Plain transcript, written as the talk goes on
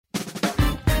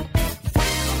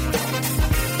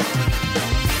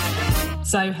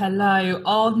So, hello.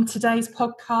 On today's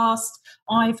podcast,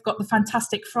 I've got the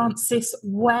fantastic Francis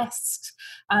West.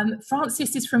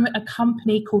 Francis is from a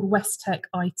company called West Tech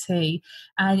IT,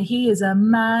 and he is a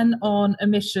man on a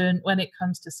mission when it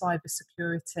comes to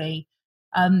cybersecurity.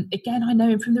 Again, I know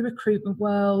him from the recruitment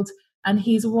world, and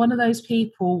he's one of those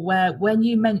people where when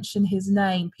you mention his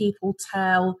name, people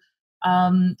tell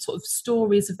sort of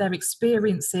stories of their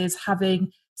experiences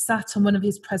having sat on one of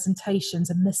his presentations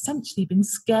and essentially been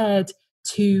scared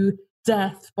to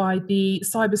death by the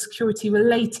cybersecurity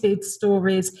related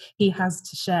stories he has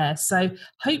to share. So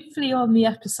hopefully on the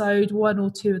episode, one or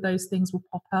two of those things will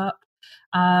pop up.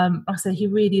 I say he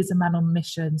really is a man on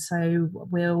mission. So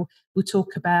we'll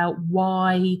talk about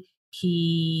why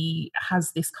he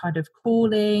has this kind of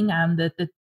calling and the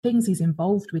things he's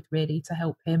involved with really to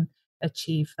help him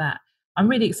achieve that. I'm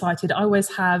really excited. I always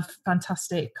have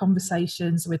fantastic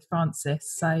conversations with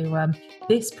Francis. So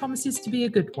this promises to be a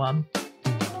good one.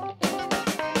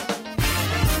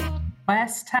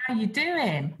 West, how you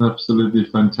doing? Absolutely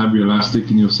fantabulous.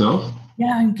 In yourself?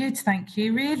 Yeah, I'm good, thank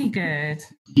you. Really good.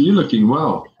 You're looking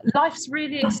well. Life's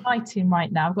really exciting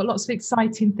right now. I've got lots of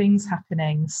exciting things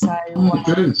happening. So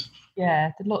good.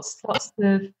 Yeah, lots of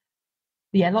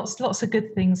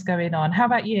good things going on. How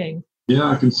about you? Yeah,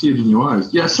 I can see it in your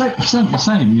eyes. Yeah,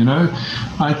 same. You know,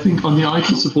 I think on the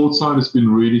IT support side, it's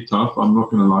been really tough. I'm not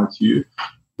going to lie to you,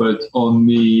 but on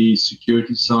the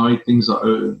security side,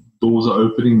 doors are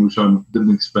opening, which I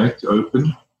didn't expect to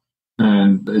open,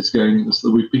 and it's going. So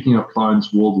we're picking up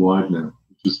clients worldwide now,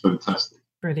 which is fantastic.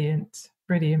 Brilliant.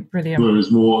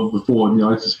 Whereas more before on the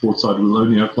IT support side, we'll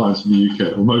only have clients in the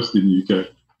UK, or mostly in the UK.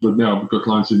 But now we've got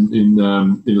clients in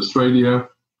Australia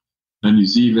and New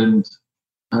Zealand.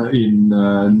 In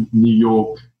New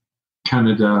York,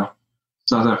 Canada,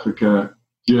 South Africa,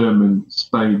 Germany,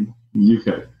 Spain,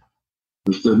 UK.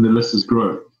 And the list is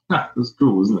growing. That's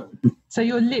cool, isn't it? So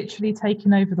you're literally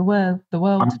taking over the world.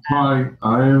 I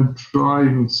am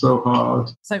trying so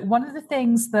hard. So one of the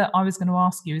things that I was going to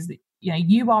ask you is that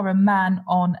you are a man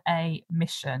on a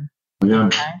mission. Yeah.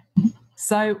 Okay?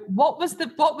 So what was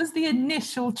the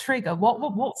initial trigger?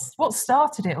 What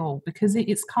started it all? Because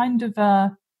it's kind of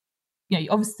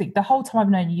obviously the whole time I've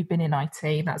known you, you've been in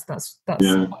IT. That's what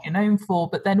you're known for.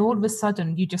 But then all of a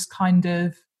sudden, you just kind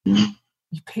of you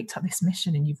picked up this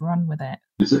mission and you've run with it.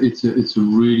 It's a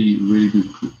really really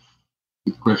good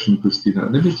question, Christina.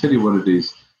 Let me tell you what it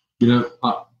is. We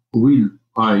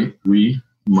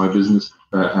my business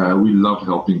we love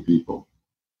helping people,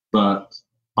 but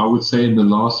I would say in the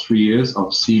last 3 years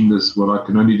I've seen this what I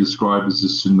can only describe as a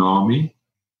tsunami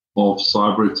of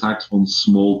cyber attacks on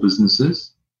small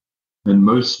businesses. And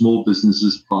most small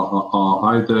businesses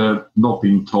are either not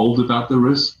being told about the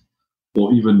risk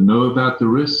or even know about the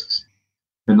risks.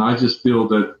 And I just feel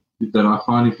that I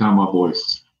finally found my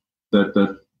voice,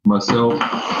 that myself,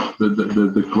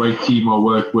 the great team I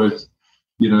work with,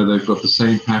 they've got the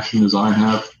same passion as I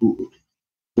have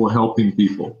for helping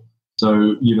people. So,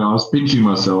 I was pinching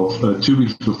myself 2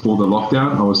 weeks before the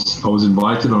lockdown. I was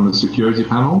invited on a security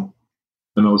panel,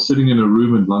 and I was sitting in a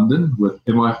room in London with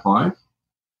MI5,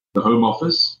 the Home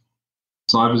Office,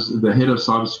 the head of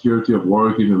cybersecurity of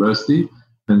Warwick University,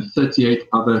 and 38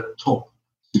 other top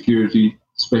security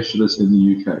specialists in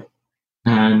the UK.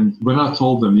 And when I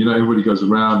told them, everybody goes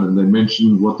around and they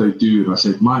mention what they do, and I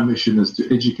said, my mission is to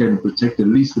educate and protect at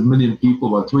least 1 million people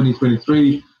by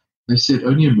 2023. They said,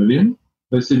 only 1 million?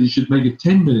 They said, you should make it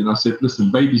 10 million. I said,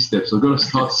 listen, baby steps. I've got to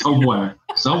start somewhere.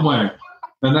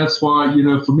 And that's why,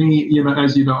 for me,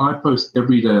 as you know, I post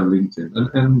every day on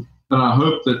LinkedIn. And I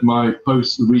hope that my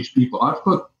posts reach people. I've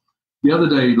got, the other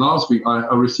day, last week,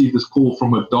 I received this call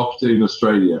from a doctor in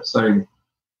Australia saying,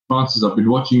 Francis, I've been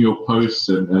watching your posts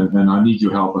and I need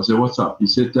your help. I said, what's up? He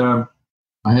said, I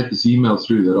had this email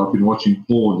through that I've been watching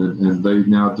porn and they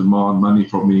now demand money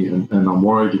from me. And I'm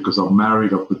worried because I'm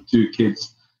married, I've got 2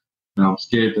 kids. And I'm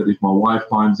scared that if my wife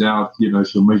finds out,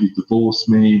 she'll maybe divorce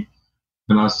me.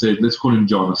 And I said, let's call him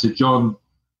John. I said, John,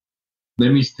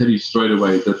 let me tell you straight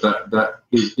away that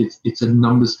it's a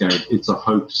numbers game. It's a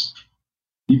hoax.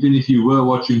 Even if you were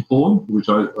watching porn, which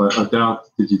I doubt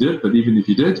that you did, but even if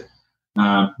you did,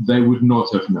 they would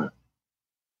not have known.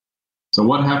 So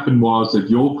what happened was that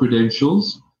your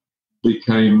credentials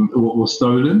were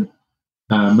stolen.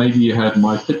 Maybe you had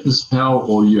MyFitnessPal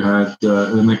or you had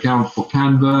an account for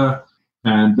Canva,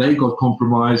 and they got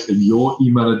compromised, and your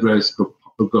email address got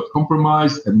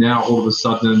compromised, and now all of a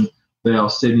sudden they are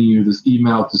sending you this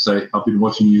email to say, I've been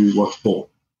watching you watch porn.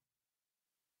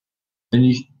 And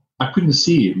I couldn't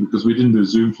see him because we didn't do a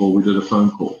Zoom call, we did a phone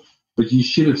call. But you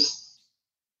should have,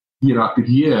 I could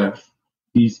hear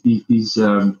his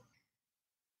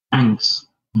angst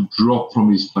dropped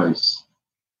from his face.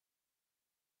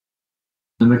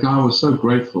 And the guy was so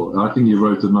grateful. I think he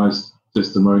wrote a nice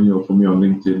testimonial for me on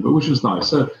LinkedIn, but which was nice.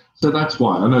 So that's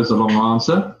why. I know it's a long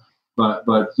answer, but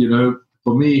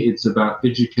for me, it's about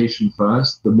education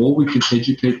first. The more we can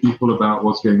educate people about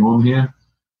what's going on here,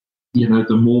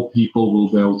 the more people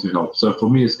will be able to help. So for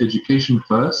me, it's education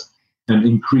first, and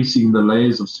increasing the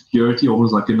layers of security,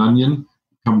 almost like an onion,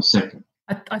 comes second.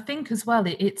 I think as well,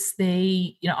 it's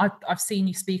the, I've seen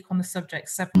you speak on the subject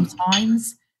several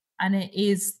times, and it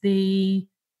is the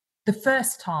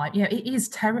first time, it is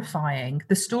terrifying.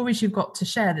 The stories you've got to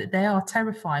share, that they are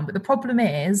terrifying. But the problem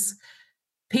is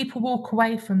people walk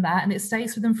away from that and it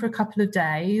stays with them for a couple of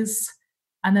days.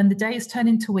 And then the days turn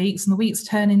into weeks and the weeks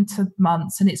turn into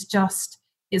months. And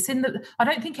I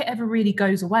don't think it ever really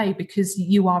goes away because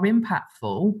you are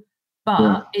impactful,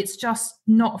 but it's just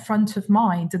not front of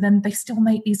mind. And then they still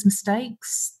make these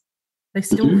mistakes. They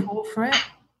still fall for it.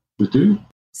 They do.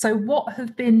 So what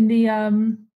have been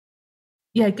the,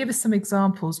 give us some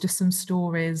examples, just some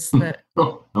stories that...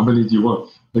 Oh, how many do you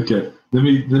want? Okay, let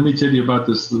me tell you about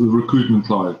this recruitment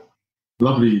client.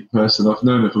 Lovely person. I've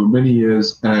known her for many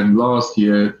years, and last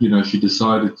year, she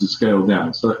decided to scale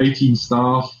down. So 18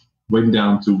 staff went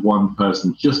down to one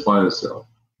person just by herself.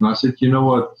 And I said, you know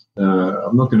what?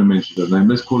 I'm not going to mention her name.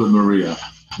 Let's call her Maria.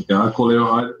 Okay, I call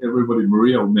everybody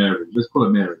Maria or Mary. Let's call her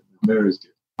Mary. Mary's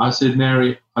good. I said,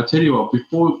 Mary, I tell you what,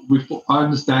 before I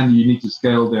understand you need to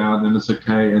scale down, and it's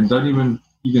okay, and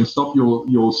you can stop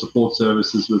your support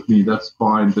services with me, that's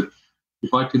fine, but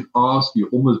if I could ask you,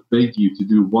 almost beg you to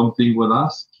do one thing with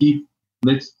us,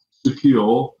 let's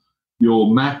secure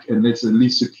your Mac, and let's at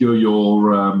least secure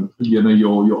your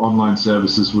online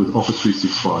services with Office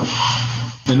 365.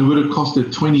 And it would have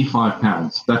costed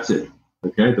 £25. That's it.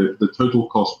 Okay, the total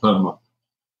cost per month.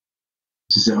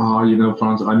 She said,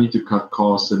 Frans, I need to cut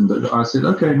costs. And I said,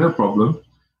 okay, no problem.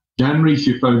 January,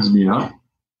 she phones me up.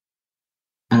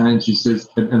 And she says,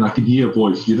 and I can hear her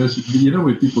voice,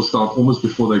 when people start almost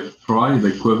before they cry,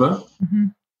 they quiver. Mm-hmm.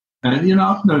 And,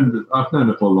 I've known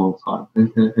her for a long time.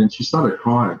 And she started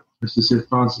crying. And she said,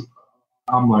 Frans,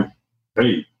 I'm like,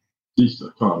 hey, geez, I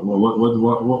can't.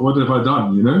 What have I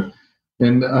done,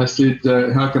 And I said,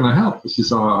 how can I help? She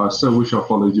said, I so wish I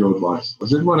followed your advice. I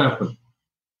said, what happened?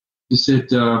 She said,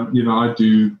 I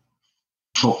do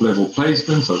top-level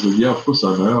placements. I said, yeah, of course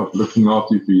I know. I've been looking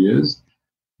after you for years.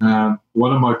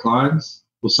 One of my clients,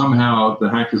 somehow the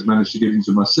hackers managed to get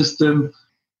into my system,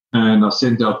 and I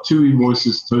sent out 2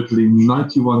 invoices totaling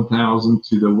 91,000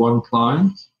 to the one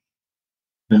client,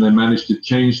 and they managed to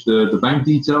change the bank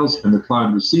details, and the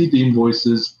client received the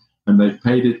invoices, and they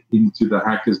paid it into the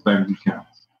hacker's bank account.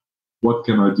 What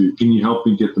can I do? Can you help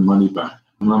me get the money back?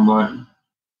 And I'm like,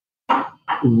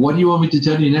 what do you want me to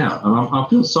tell you now? And I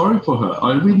feel sorry for her.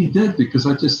 I really did, because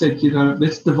I just said,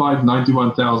 let's divide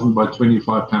 91,000 by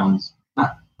 £25.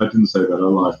 I didn't say that, I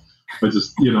lied. I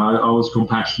just, I was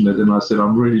compassionate, and I said,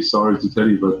 I'm really sorry to tell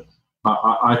you, but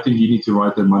I think you need to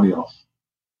write that money off.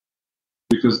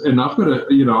 Because, and I've got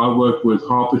I work with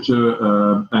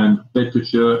Hertfordshire and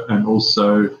Bedfordshire, and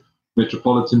also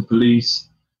Metropolitan Police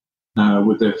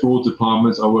with their fraud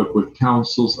departments. I work with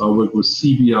councils. I work with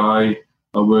CBI.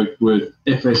 I work with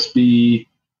FSB,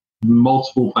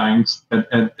 multiple banks,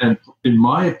 and in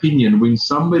my opinion, when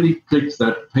somebody clicks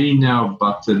that Pay Now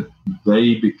button,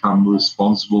 they become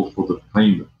responsible for the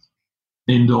payment.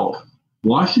 End of.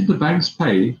 Why should the banks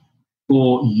pay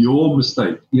for your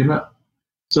mistake?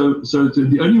 So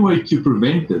the only way to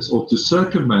prevent this, or to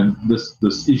circumvent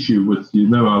this issue with,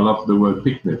 I love the word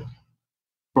picnic,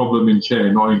 problem in chair,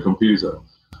 not in computer.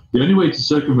 The only way to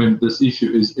circumvent this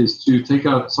issue is to take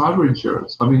out cyber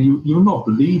insurance. I mean, you will not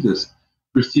believe this,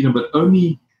 Christina, but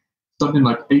only something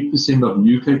like 8% of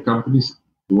UK companies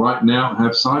right now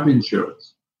have cyber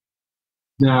insurance.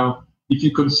 Now, if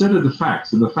you consider the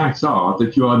facts, and the facts are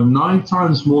that you are 9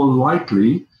 times more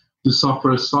likely to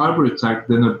suffer a cyber attack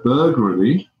than a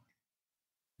burglary,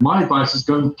 my advice is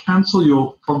go and cancel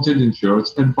your content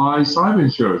insurance and buy cyber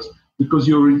insurance, because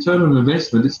your return on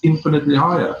investment is infinitely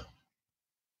higher.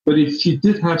 But if she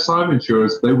did have cyber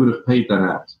insurance, they would have paid that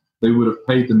out. They would have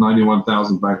paid the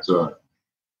 91,000 back to her.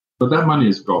 But that money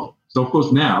is gone. So, of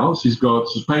course, now she's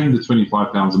paying the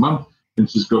 £25 a month, and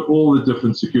she's got all the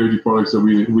different security products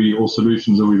that or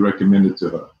solutions that we recommended to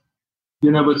her.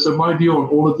 But so my view on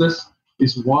all of this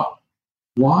is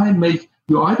why make,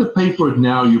 you either pay for it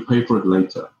now or you pay for it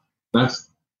later.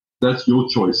 That's your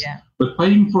choice. Yeah. But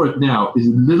paying for it now is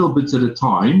little bits at a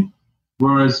time.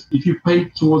 Whereas if you pay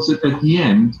towards it at the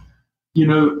end,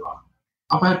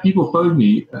 I've had people phone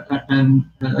me and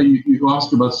you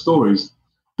ask about stories.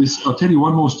 I'll tell you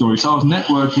one more story. So I was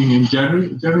networking in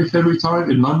January, February time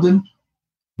in London.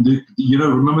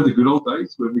 Remember the good old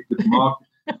days when we could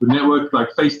network like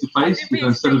face to face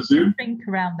instead of Zoom? Think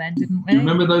around then, didn't we? Do you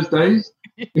remember those days?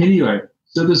 Anyway,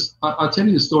 so I'll tell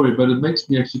you the story, but it makes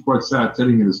me actually quite sad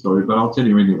telling you the story, but I'll tell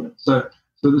you anyway. So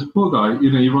this poor guy,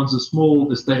 he runs a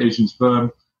small estate agent's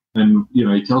firm, and,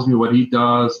 he tells me what he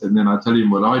does, and then I tell him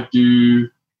what I do.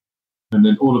 And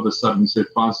then all of a sudden he said,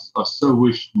 Francis, I so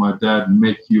wish my dad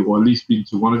met you, or at least been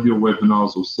to one of your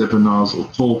webinars or seminars or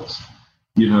talks,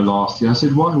 last year. I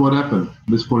said, why? What happened?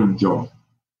 Let's call him John.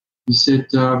 He said,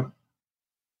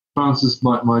 Francis,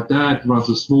 my dad runs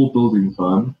a small building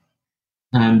firm.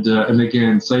 And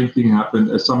again, same thing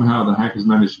happened. Somehow the hackers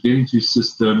managed to get into his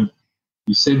system.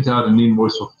 He sent out an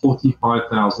invoice for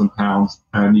 £45,000,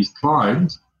 and his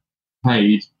client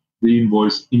paid the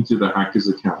invoice into the hacker's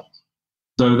account.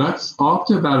 So that's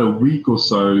after about a week or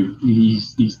so,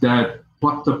 his dad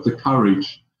plucked up the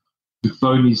courage to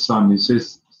phone his son. He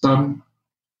says, son,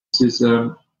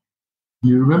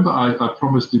 you remember I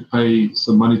promised to pay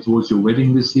some money towards your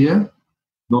wedding this year?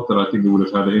 Not that I think they would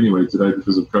have had it anyway today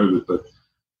because of COVID,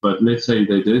 but let's say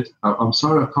they did. I'm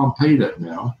sorry, I can't pay that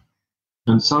now.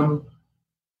 And son,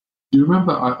 do you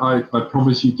remember I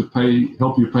promised you to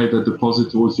help you pay the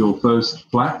deposit towards your first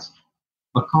flat?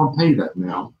 I can't pay that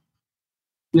now.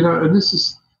 And this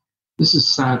is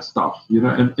sad stuff,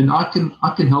 and I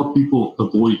can help people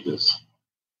avoid this.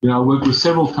 I work with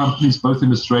several companies, both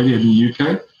in Australia and the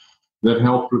UK, that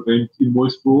help prevent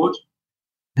invoice fraud,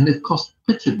 and it costs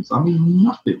pittance. I mean,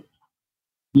 nothing,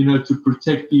 to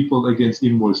protect people against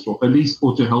invoice fraud, at least,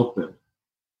 or to help them.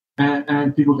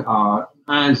 And people go,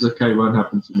 it's okay, won't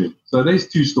happen to me. So there's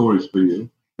two stories for you,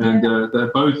 and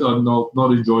they're both are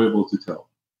not enjoyable to tell.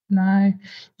 No,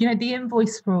 the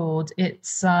invoice fraud,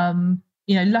 it's,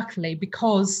 luckily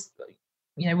because,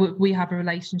 we have a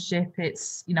relationship,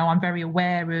 it's, I'm very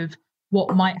aware of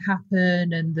what might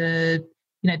happen and the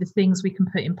things we can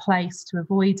put in place to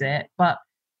avoid it. But,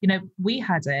 we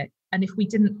had it. And if we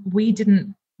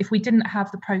didn't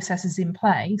have the processes in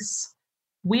place,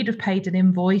 we'd have paid an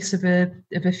invoice of a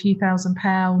few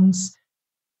 £1,000s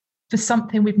for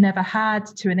something we've never had,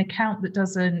 to an account that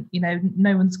doesn't,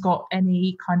 no one's got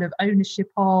any kind of ownership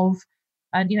of.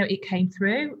 And, it came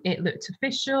through, it looked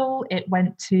official, it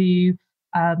went to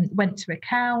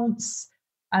accounts,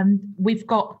 and we've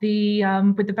got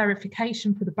with the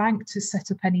verification for the bank to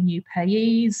set up any new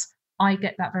payees, I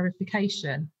get that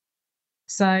verification.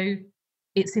 So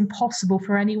it's impossible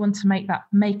for anyone to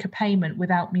make a payment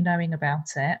without me knowing about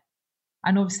it.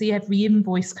 And obviously every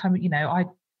invoice coming,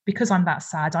 because I'm that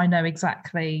sad, I know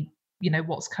exactly,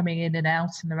 what's coming in and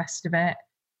out and the rest of it.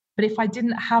 But if I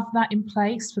didn't have that in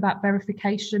place for that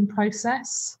verification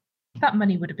process, that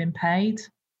money would have been paid.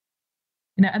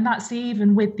 And that's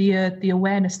even with the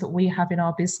awareness that we have in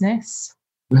our business.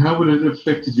 And how would it have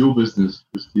affected your business,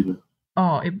 Christina?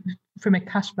 From a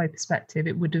cash flow perspective,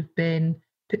 it would have been,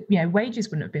 wages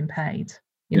wouldn't have been paid.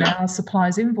 Our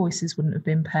suppliers' invoices wouldn't have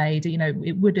been paid.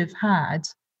 It would have had,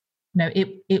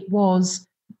 it was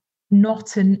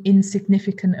not an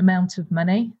insignificant amount of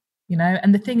money,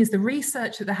 and the thing is, the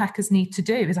research that the hackers need to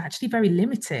do is actually very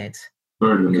limited.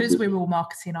 Because we're all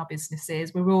marketing our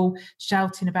businesses, we're all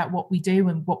shouting about what we do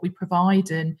and what we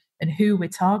provide and who we're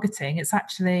targeting.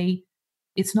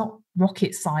 It's not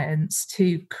rocket science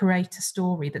to create a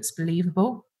story that's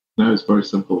believable. No, it's very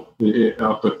simple.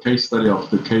 After case study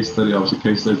after case study after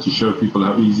case study to show people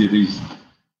how easy it is.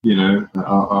 I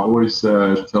always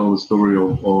tell the story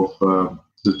of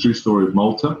the true story of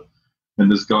Malta,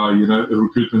 and this guy, a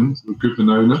recruitment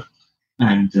owner,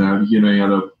 and he had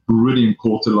a brilliant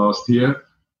quarter last year,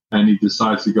 and he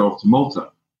decides to go off to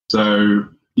Malta. So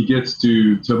he gets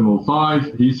to Terminal 5,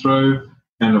 Heathrow,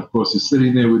 and of course he's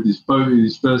sitting there with his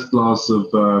first glass of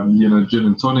gin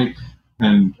and tonic,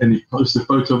 and he posts a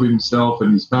photo of himself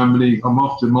and his family. I'm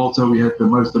off to Malta. We had the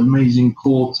most amazing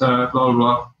quarter. Blah blah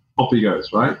blah. Off he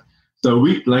goes. Right. So a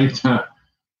week later,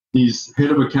 his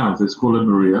head of accounts, let's call her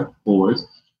Maria, always,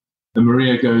 and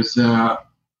Maria goes.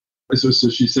 So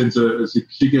she sends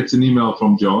she gets an email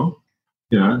from John,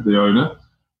 the owner,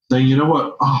 saying, you know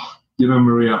what?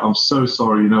 Maria, I'm so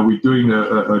sorry. We're doing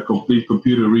a complete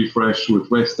computer refresh with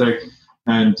Westech,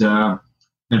 and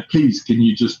please, can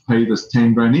you just pay this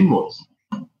 10 grand invoice?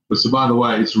 But so by the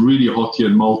way, it's really hot here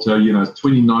in Malta. It's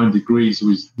 29 degrees.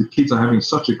 The kids are having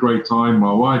such a great time.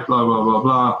 My wife, blah blah blah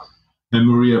blah, and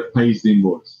Maria pays the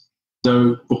invoice.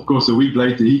 So, of course, a week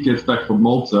later, he gets back from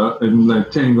Malta, and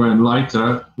 10 grand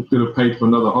later, he could have paid for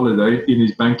another holiday in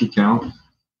his bank account,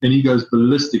 and he goes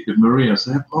ballistic at Maria,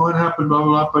 saying, what happened, blah,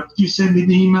 blah, blah, but you sent me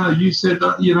the email, you said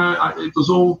that, it was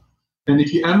all, And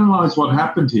if you analyze what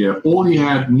happened here, all he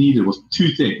had needed was two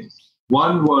things.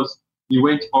 One was he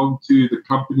went onto the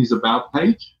company's about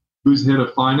page, who's head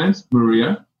of finance,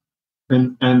 Maria,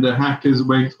 and the hackers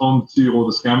went onto, or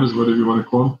the scammers, whatever you want to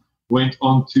call them, went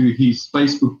onto his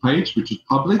Facebook page, which is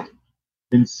public,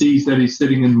 and sees that he's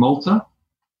sitting in Malta,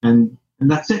 and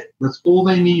that's it. That's all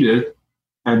they needed,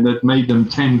 and that made them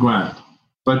 10 grand.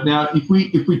 But now, if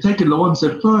we take it one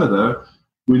step further,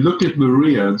 we look at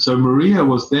Maria. And so Maria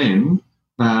was then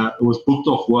was booked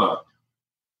off work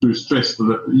through stress.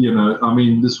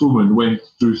 This woman went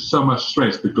through so much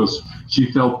stress because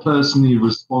she felt personally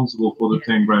responsible for the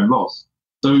 10 grand loss.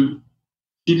 So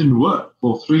she didn't work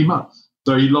for 3 months.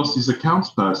 So he lost his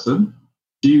accounts person.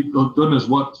 God knows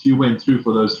what she went through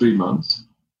for those 3 months,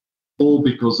 all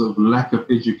because of lack of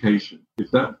education.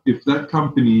 If that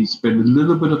company spent a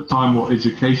little bit of time or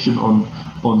education on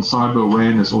cyber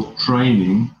awareness or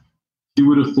training, she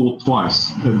would have thought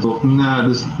twice and thought,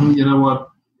 you know what?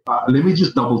 Let me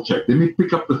just double check. Let me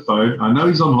pick up the phone. I know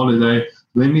he's on holiday.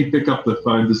 Let me pick up the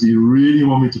phone. Does he really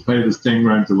want me to pay this 10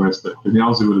 grand to Western? And the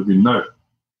answer would have been no.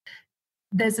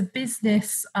 There's a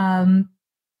business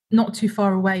not too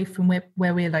far away from where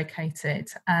we're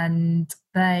located, and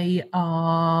they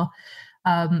are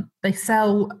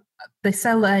they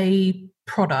sell a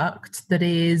product that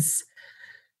is,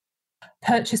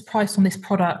 purchase price on this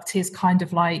product is kind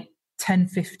of like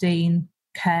 10-15K.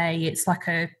 It's like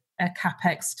a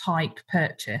CapEx type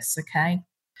purchase, okay?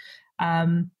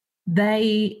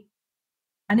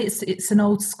 It's an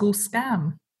old school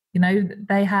scam.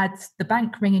 They had the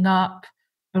bank ringing up,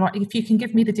 like, if you can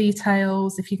give me the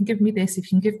details, if you can give me this,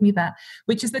 if you can give me that,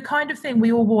 which is the kind of thing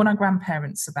we all warn our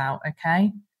grandparents about,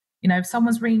 okay? If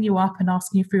someone's ringing you up and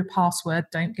asking you for your password,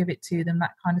 don't give it to them,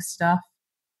 that kind of stuff.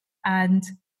 And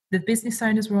the business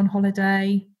owners were on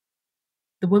holiday.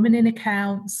 The woman in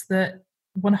accounts that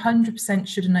 100%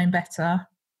 should have known better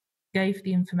gave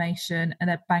the information, and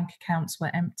their bank accounts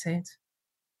were emptied.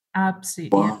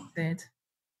 Absolutely emptied.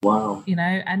 Wow.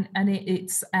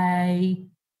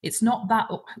 It's not that.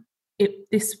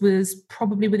 This was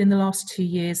probably within the last 2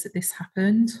 years that this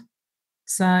happened.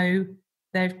 So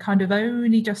they're kind of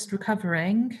only just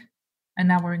recovering, and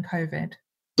now we're in COVID.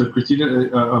 So, Christina,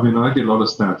 I get a lot of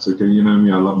stats. Okay, you know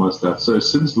me, I love my stats. So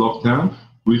since lockdown,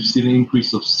 we've seen an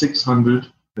increase of 660%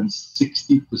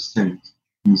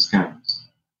 in scams.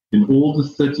 In all the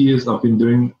 30 years I've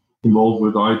been involved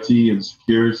with IT and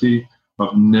security,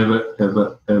 I've never,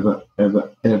 ever, ever,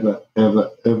 ever, ever,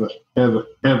 ever, ever, ever,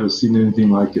 ever seen anything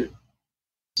like it.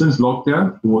 Since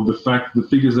lockdown, or the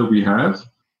figures that we have,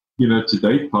 to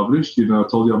date published, I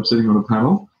told you I'm sitting on a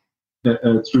panel,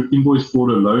 through invoice fraud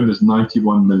alone is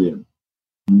 91 million.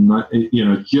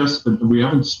 We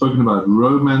haven't spoken about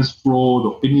romance fraud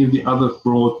or any of the other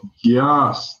fraud,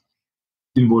 just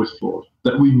invoice fraud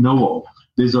that we know of.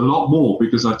 There's a lot more,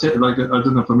 because I don't know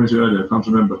if I mentioned earlier, I can't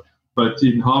remember, but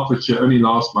in Hertfordshire only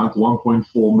last month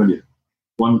 1.4 million,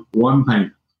 one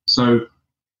payment. So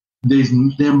there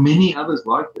are many others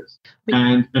like this,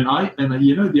 and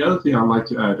the other thing I'd like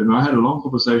to add, and I had a long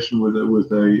conversation with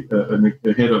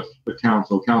a head of accounts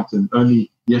or accountant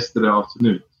only yesterday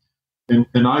afternoon,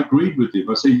 and I agreed with him.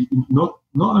 I say not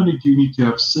only do you need to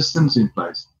have systems in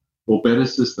place, or better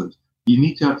systems, you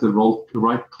need to have the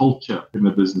right culture in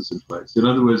the business in place. In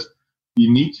other words,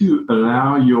 you need to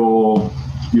allow your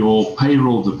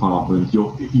payroll department,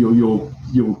 your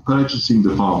purchasing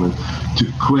department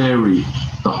to query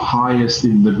the highest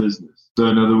in the business. So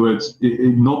in other words,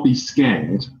 not be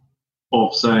scared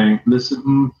of saying,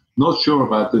 listen, not sure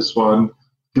about this one.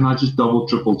 Can I just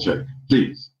triple check,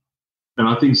 please? And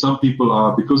I think some people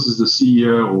are, because there's a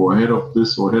CEO or head of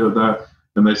this or head of that,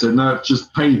 and they say, no,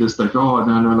 just pay this. Like, no,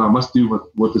 I must do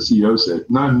what the CEO said.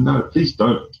 No, please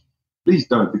don't. Please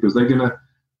don't, because they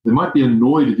might be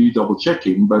annoyed if you double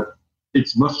checking, but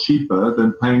it's much cheaper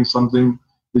than paying something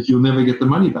that you'll never get the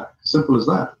money back. Simple as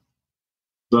that.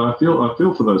 So I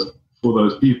feel for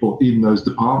those people in those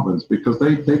departments, because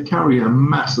they carry a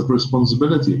massive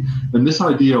responsibility. And this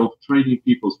idea of training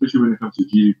people, especially when it comes to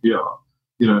GDPR,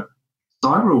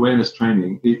 cyber awareness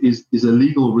training is a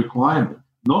legal requirement.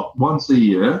 Not once a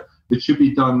year. It should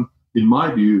be done, in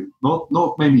my view,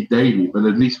 not maybe daily, but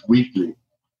at least weekly,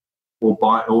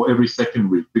 or every second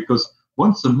week, because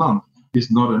once a month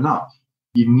is not enough.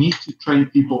 You need to train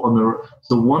people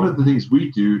so one of the things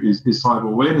we do is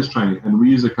cyber awareness training, and we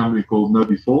use a company called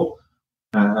KnowBe4.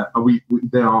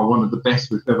 They are one of the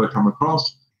best we've ever come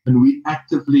across, and we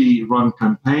actively run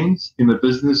campaigns in the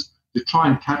business to try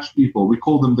and catch people. We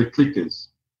call them the clickers.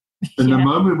 And the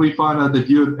moment we find out that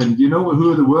who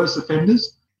are the worst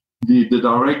offenders? The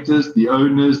directors, the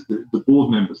owners, the board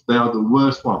members. They are the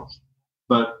worst ones.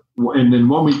 And then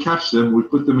when we catch them, we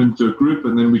put them into a group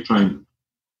and then we train them.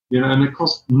 And it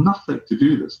costs nothing to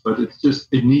do this, but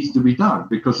it needs to be done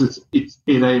because it's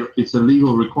a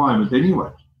legal requirement anyway.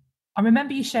 I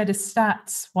remember you shared a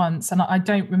stat once, and I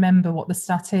don't remember what the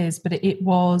stat is, but it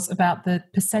was about the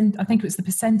percent. I think it was the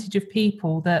percentage of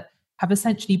people that have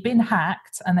essentially been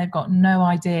hacked and they've got no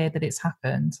idea that it's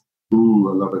happened. Ooh,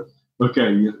 I love it.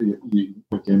 Okay,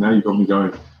 okay, now you got me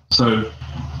going. So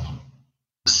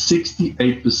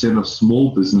 68% of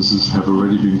small businesses have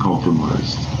already been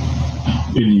compromised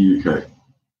in the UK.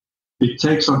 It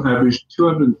takes on average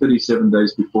 237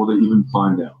 days before they even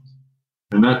find out.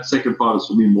 And that second part is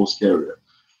for me more scarier.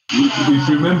 If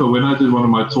you remember, when I did one of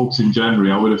my talks in January,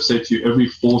 I would have said to you every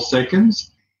 4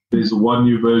 seconds, there's one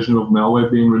new version of malware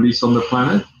being released on the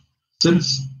planet.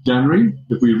 Since January,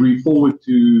 if we re-forward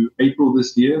to April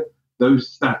this year,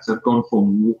 those stats have gone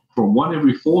from 1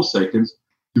 every 4 seconds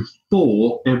to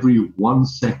 4 every 1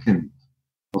 second.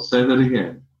 I'll say that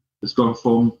again. It's gone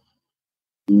from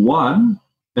 1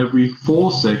 every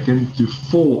 4 seconds to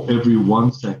 4 every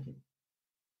 1 second.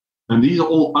 And these are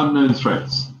all unknown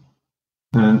threats.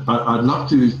 And I'd love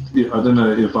to. I don't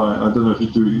know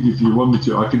if you want me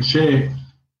to. I can share.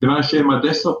 Can I share my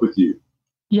desktop with you?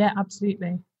 Yeah,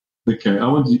 absolutely. Okay. I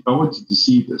want you to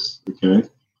see this. Okay.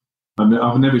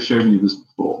 I've never shown you this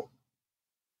before.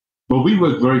 But we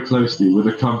work very closely with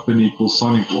a company called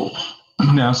SonicWall.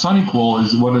 Now, SonicWall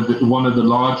is one of the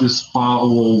largest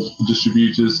firewall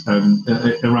distributors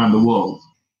around the world.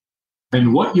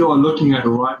 And what you are looking at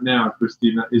right now,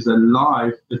 Christina, is a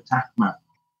live attack map.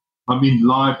 I mean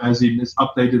live as in it's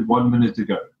updated 1 minute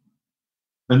ago.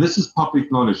 And this is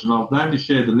public knowledge. And I'll gladly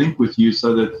share the link with you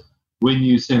so that when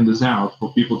you send this out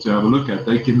for people to have a look at,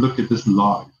 they can look at this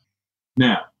live.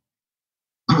 Now,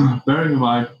 bearing in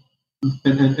mind,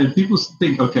 and people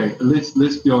think, okay,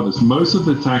 let's be honest. Most of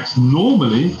the attacks,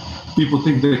 normally, people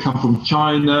think they come from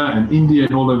China and India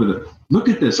and all over there. Look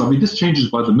at this. I mean, this changes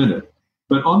by the minute.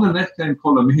 But on the left-hand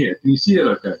column here, can you see it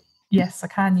okay? Yes, I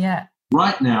can, yeah.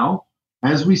 Right now,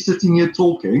 as we're sitting here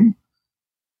talking,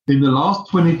 in the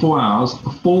last 24 hours,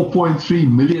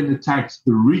 4.3 million attacks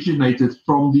originated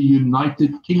from the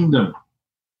United Kingdom.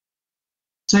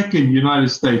 Second, United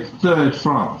States. Third,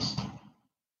 France.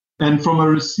 And from a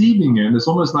receiving end, it's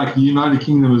almost like the United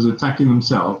Kingdom is attacking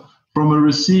themselves. From a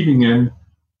receiving end,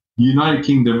 United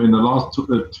Kingdom in the last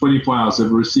 24 hours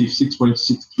have received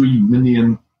 6.63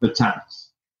 million attacks.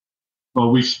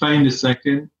 Of which Spain is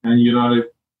second and United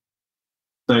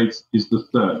States is the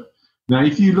third. Now,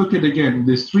 if you look at, again,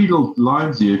 there's 3 little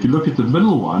lines here. If you look at the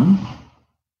middle one,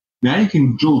 now you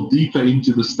can drill deeper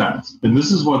into the stats. And this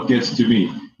is what gets to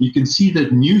me. You can see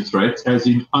that new threats, as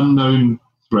in unknown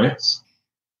threats,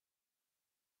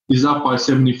 is up by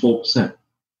 74%.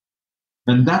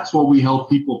 And that's what we help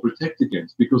people protect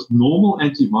against, because normal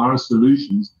antivirus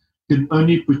solutions can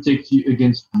only protect you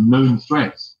against known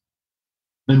threats.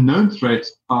 And known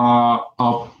threats are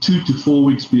 2 to 4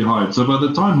 weeks behind. So by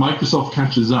the time Microsoft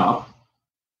catches up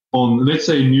on, let's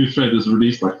say a new threat is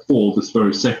released like fall, this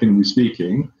very second we're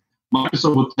speaking,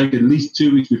 Microsoft will take at least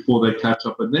 2 weeks before they catch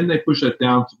up. And then they push it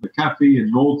down to McAfee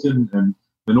and Norton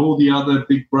and all the other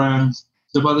big brands.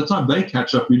 So by the time they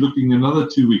catch up, we're looking another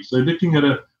 2 weeks. So looking at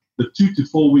a 2 to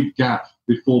 4 week gap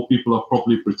before people are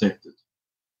properly protected.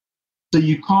 So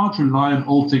you can't rely on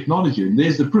old technology. And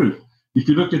there's the proof. If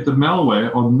you look at the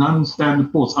malware on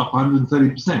non-standard ports, up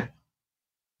 130%.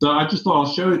 So I just thought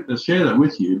I'll share that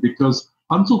with you, because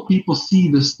until people see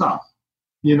this stuff,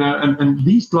 and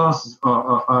these glasses they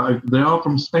are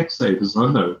from Specsavers,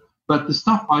 I know, but the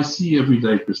stuff I see every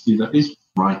day, Christina, is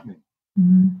frightening.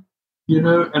 Mm-hmm.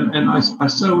 And I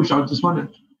so wish, I just want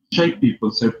to shake people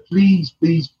and say, please,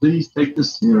 please, please take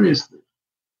this seriously.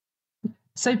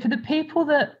 So for the people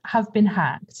that have been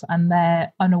hacked and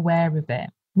they're unaware of it,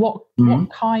 what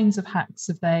kinds of hacks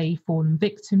have they fallen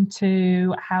victim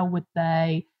to?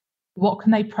 What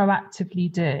can they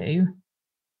proactively do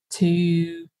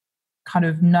to kind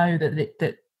of know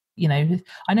that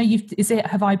I know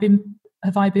have I been pulled?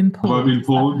 Have I been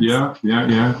pulled? Yeah.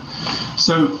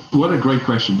 So what a great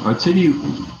question. I'll tell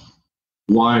you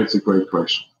why it's a great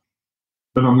question.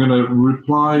 But I'm going to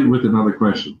reply with another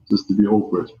question, just to be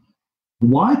awkward.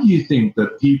 Why do you think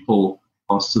that people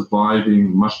are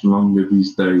surviving much longer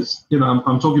these days?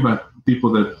 I'm talking about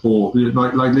people that fall,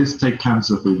 like let's take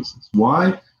cancer, for instance.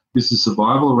 Why is the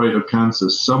survival rate of cancer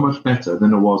so much better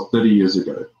than it was 30 years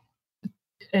ago?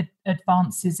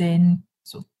 Advances in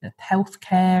sort of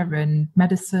healthcare and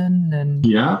medicine and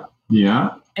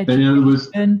education. In other words,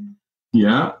 and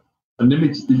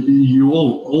you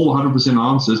all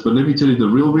 100% answers, but let me tell you the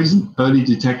real reason: early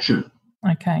detection.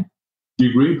 Okay. Do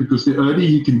you agree? Because the earlier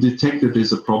you can detect that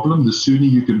there's a problem, the sooner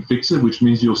you can fix it, which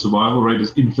means your survival rate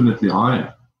is infinitely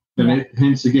higher. And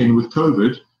hence, again, with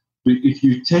COVID, if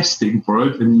you're testing for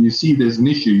it and you see there's an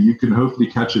issue, you can hopefully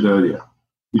catch it earlier.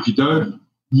 If you don't,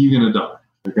 you're going to die.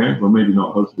 Okay? Well, maybe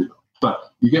not, hopefully not.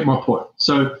 But you get my point.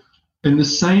 So, and the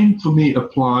same for me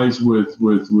applies with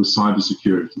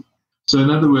cybersecurity. So,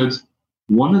 in other words,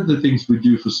 one of the things we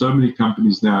do for so many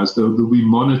companies now is that we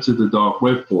monitor the dark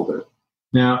web for them.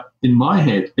 Now, in my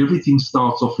head, everything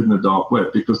starts off in the dark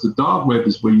web, because the dark web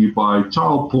is where you buy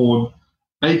child porn,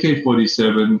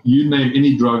 AK-47, you name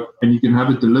any drug, and you can have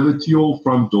it delivered to your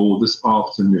front door this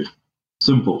afternoon.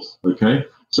 Simple, okay?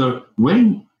 So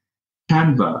when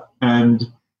Canva and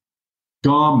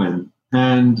Garmin,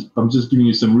 and I'm just giving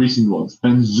you some recent ones,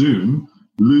 and Zoom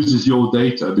loses your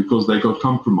data because they got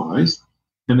compromised,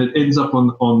 and it ends up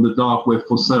on the dark web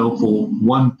for sale for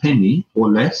 1 penny or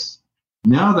less.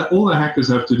 Now that all the hackers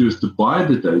have to do is to buy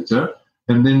the data,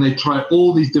 and then they try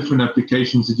all these different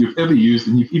applications that you've ever used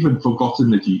and you've even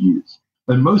forgotten that you use.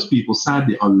 And most people,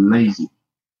 sadly, are lazy.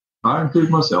 I include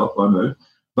myself, I know,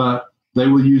 but they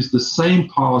will use the same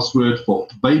password for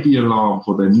Baby Alarm,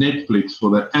 for their Netflix, for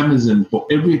their Amazon, for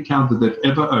every account that they've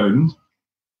ever owned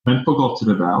and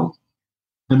forgotten about,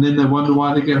 and then they wonder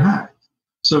why they get hacked.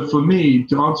 So for me,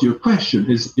 to answer your question,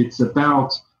 it's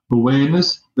about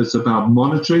awareness, it's about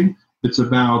monitoring, it's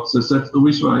about,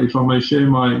 if I may share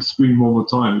my screen one more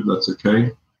time, if that's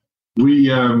okay.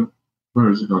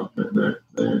 Where is it gone? There.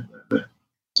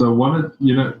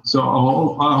 So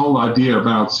our whole idea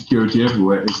about security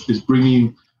everywhere is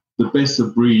bringing the best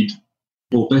of breed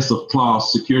or best of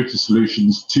class security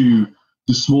solutions to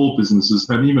small businesses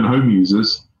and even home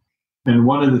users. And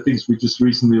one of the things we just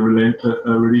recently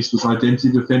released was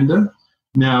Identity Defender.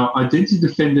 Now, Identity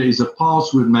Defender is a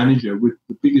password manager with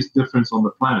the biggest difference on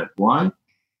the planet. Why?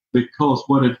 Because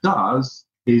what it does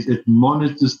is it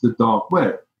monitors the dark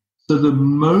web. So the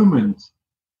moment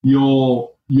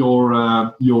your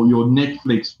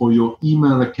Netflix or your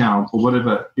email account or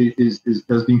whatever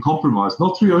has been compromised,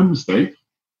 not through your own mistake,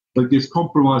 but gets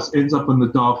compromised, ends up on the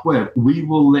dark web, we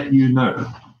will let you know,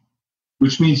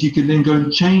 which means you can then go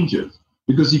and change it.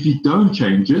 Because if you don't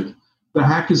change it, the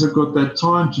hackers have got that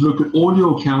time to look at all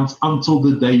your accounts until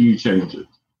the day you change it.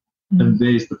 And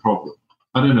there's the problem.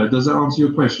 I don't know. Does that answer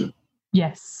your question?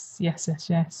 Yes.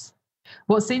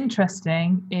 What's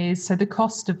interesting is, so the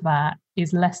cost of that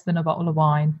is less than a bottle of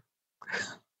wine.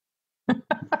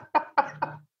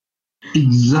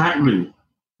 Exactly.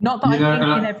 Not that I'm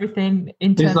thinking everything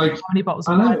in terms of how many bottles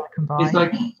of wine I can buy. It's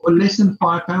like for less than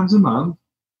 £5 a month,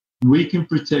 we can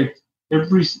protect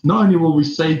not only will we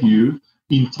save you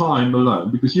in time alone,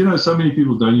 because so many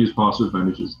people don't use password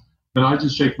managers, and I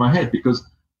just shake my head because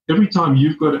every time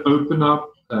you've got to open up,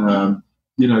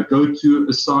 go to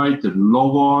a site and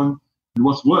log on, and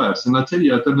what's worse, and I tell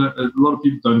you, I don't know, a lot of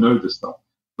people don't know this stuff,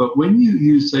 but when you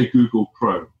use, say, Google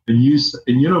Chrome, and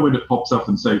when it pops up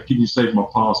and say, can you save my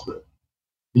password?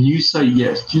 And you say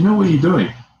yes, do you know what you're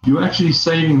doing? You're actually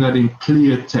saving that in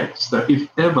clear text, that if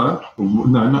ever,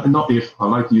 not if, I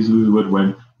like to use the word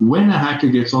when a hacker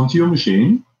gets onto your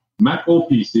machine, Mac or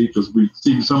PC, because we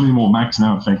see so many more Macs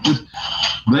now infected,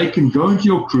 they can go into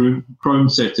your Chrome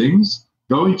settings,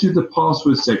 go into the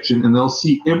password section, and they'll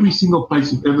see every single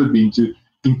place you've ever been to,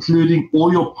 including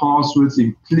all your passwords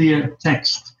in clear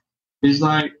text. It's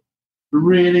like,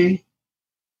 really?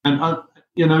 And,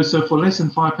 so for less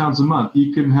than £5 a month,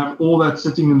 you can have all that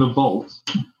sitting in the vault.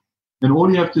 And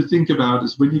all you have to think about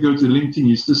is when you go to LinkedIn,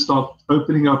 you just start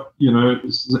opening up,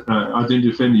 Identity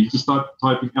Defender. You just start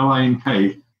typing LINK,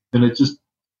 and it just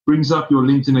brings up your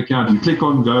LinkedIn account. You click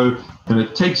on go, and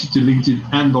it takes you to LinkedIn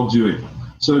and logs you in.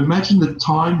 So imagine the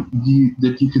time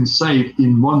that you can save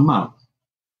in 1 month.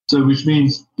 So which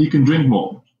means you can drink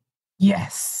more.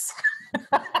 Yes.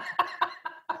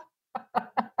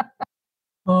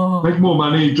 Make more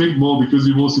money, drink more because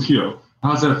you're more secure.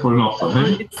 How's that for an offer?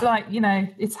 Hey? It's like,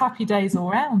 it's happy days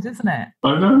all round, isn't it?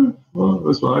 I know. Well,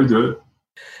 that's why I do it.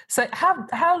 So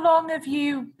how long have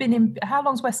you been how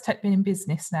long's Westech been in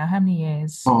business now? How many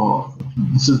years? Oh,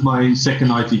 this is my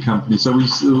second IT company. So we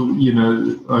still,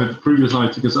 I had previous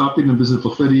IT, because I've been in business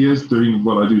for 30 years doing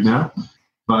what I do now.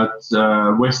 But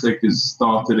Westech is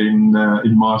started in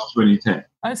March 2010.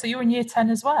 Oh, so you're in year 10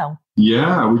 as well?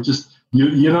 Yeah, we just,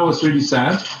 what's really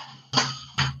sad?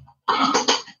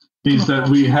 Is that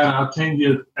we had our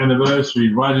 10-year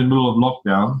anniversary right in the middle of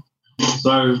lockdown.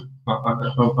 So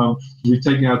we're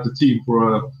taking out the team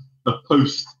for a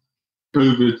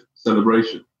post-COVID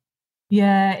celebration.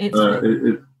 Yeah,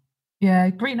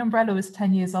 Yeah, Green Umbrella was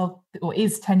 10 years old, or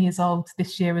is 10 years old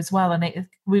this year as well. And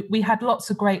we had lots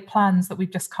of great plans that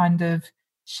we've just kind of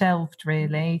shelved,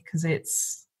 really, because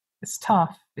it's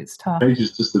tough. It's tough. Age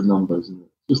is just a number, isn't it?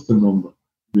 Just a number.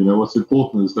 What's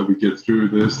important is that we get through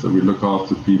this, that we look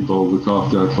after people, look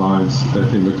after our clients,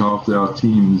 that we look after our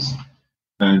teams,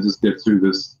 and just get through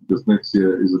this, because next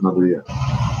year is another year.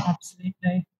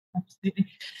 Absolutely. Absolutely.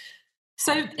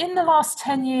 So in the last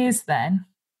 10 years then,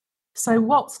 so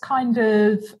what's kind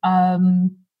of,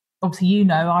 obviously,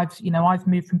 I've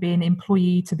moved from being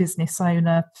employee to business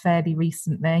owner fairly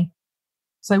recently.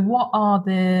 So what have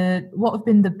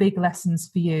been the big lessons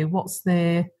for you? What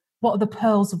are the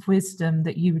pearls of wisdom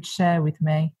that you would share with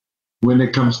me? When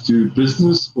it comes to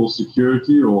business or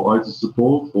security or IT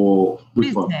support or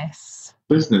which one?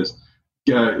 Business.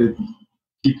 Yeah,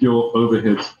 keep your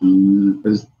overheads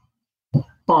as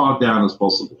far down as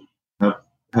possible.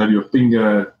 Have your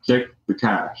finger check the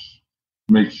cash.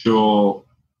 Make sure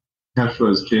cash flow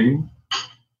is king.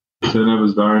 Turnover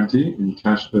is guarantee in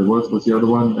cash. What's the other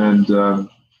one? And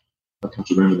I can't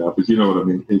remember now, but you know what I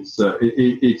mean.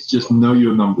 It's just know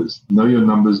your numbers. Know your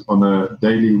numbers on a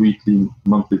daily, weekly,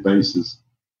 monthly basis.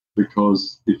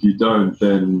 Because if you don't,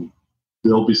 then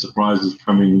there'll be surprises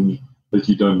coming that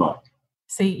you don't like.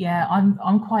 See, yeah,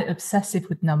 I'm quite obsessive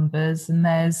with numbers, and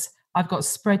I've got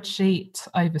spreadsheet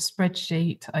over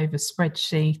spreadsheet over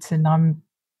spreadsheet, and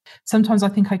sometimes I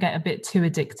think I get a bit too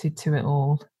addicted to it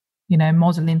all,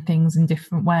 modeling things in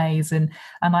different ways, and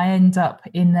I end up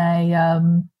in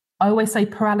I always say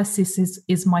paralysis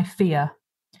is my fear.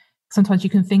 Sometimes you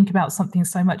can think about something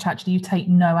so much, actually you take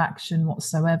no action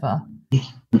whatsoever.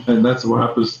 And that's what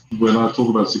happens when I talk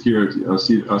about security. I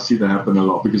see that happen a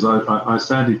lot, because I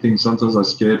sadly think sometimes I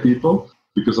scare people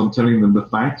because I'm telling them the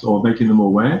facts or making them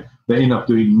aware. They end up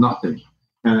doing nothing,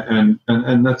 and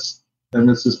that's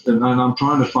just, and I'm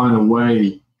trying to find a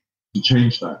way to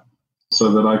change that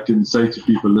so that I can say to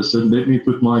people, listen, let me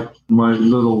put my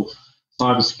little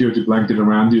cybersecurity blanket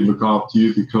around you and look after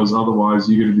you, because otherwise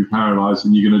you're going to be paralyzed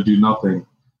and you're going to do nothing.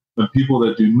 And people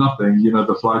that do nothing,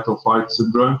 the flight or fight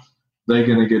syndrome, they're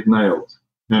going to get nailed.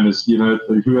 And it's,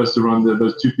 who has to run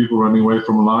those two people running away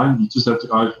from a line? You just have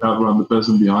to outrun the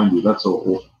person behind you. That's all.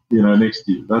 Or, next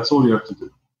to you. That's all you have to do.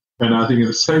 And I think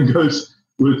the same goes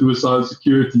with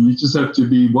cybersecurity. You just have to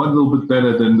be one little bit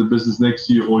better than the business next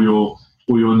to you or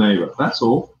your neighbor. That's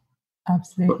all.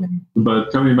 Absolutely.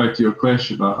 But coming back to your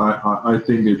question, I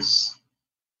think it's,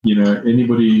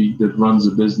 anybody that runs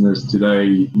a business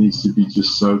today needs to be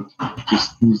just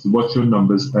needs to watch your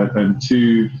numbers. And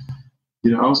two,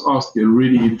 I was asked a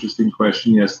really interesting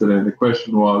question yesterday, and the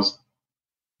question was,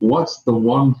 what's the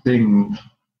one thing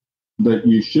that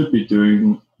you should be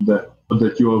doing that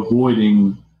you're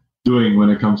avoiding doing when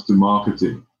it comes to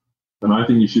marketing? And I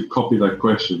think you should copy that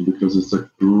question, because it's a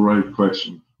great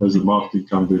question as a marketing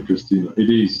company, Christina. It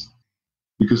is.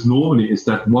 Because normally it's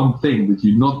that one thing that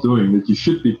you're not doing that you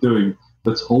should be doing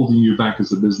that's holding you back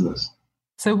as a business.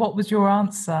 So what was your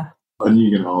answer? I knew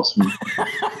you were going to ask me.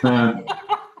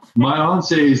 My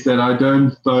answer is that I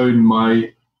don't phone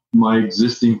my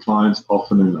existing clients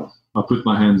often enough. I put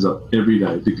my hands up every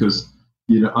day because,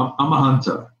 I'm a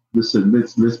hunter. Listen,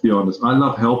 let's be honest. I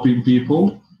love helping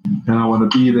people, and I want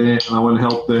to be there and I want to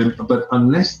help them. But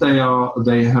unless they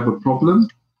have a problem,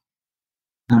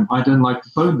 I don't like to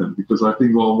phone them, because I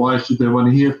think, well, why should they want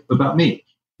to hear about me?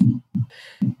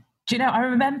 Do you know, I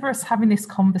remember us having this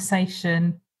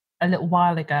conversation a little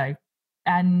while ago,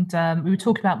 and we were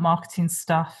talking about marketing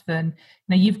stuff, and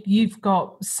you've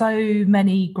got so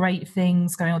many great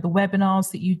things going on, the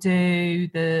webinars that you do,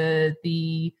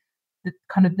 the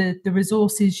kind of the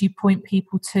resources you point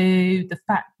people to, the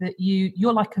fact that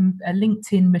you're like a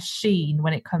LinkedIn machine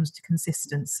when it comes to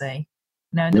consistency.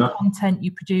 And the content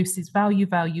you produce is value.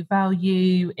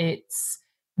 It's,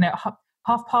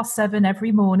 7:30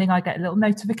 every morning. I get a little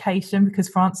notification because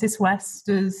Frances West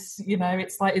is,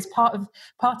 it's like it's part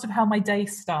of how my day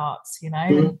starts.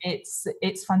 And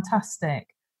it's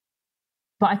fantastic.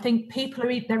 But I think people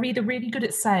they're either really good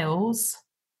at sales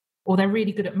or they're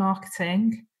really good at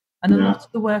marketing. And a lot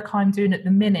of the work I'm doing at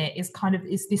the minute is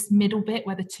this middle bit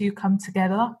where the two come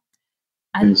together.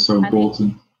 And it's so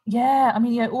important.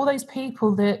 All those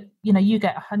people that, you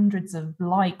get hundreds of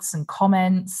likes and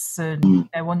comments and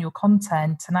on your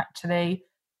content, and actually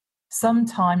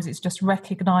sometimes it's just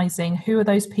recognizing who are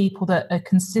those people that are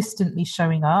consistently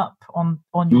showing up on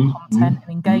your content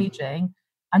and engaging,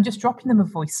 and just dropping them a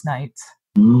voice note,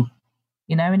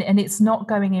 and it's not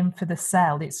going in for the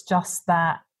sell. It's just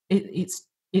that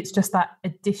it's just that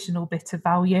additional bit of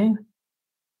value.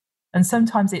 And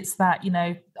sometimes it's that,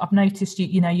 I've noticed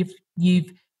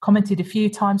you've commented a few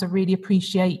times, I really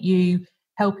appreciate you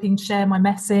helping share my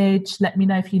message. Let me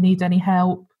know if you need any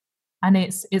help. And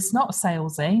it's not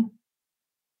salesy,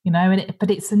 but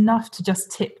it's enough to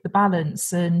just tip the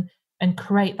balance and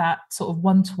create that sort of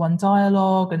one-to-one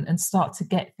dialogue and start to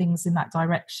get things in that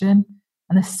direction.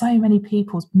 And there's so many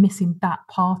people missing that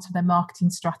part of their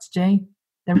marketing strategy.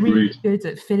 They're really good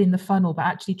at filling the funnel, but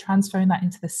actually transferring that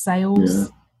into the sales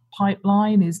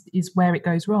pipeline is where it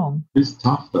goes wrong. It's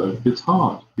tough though. It's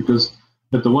hard because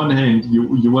at the one hand,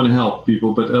 you want to help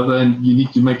people, but at the other hand, you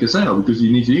need to make a sale because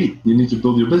you need to eat. You need to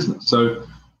build your business. So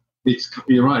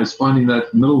you're right. It's finding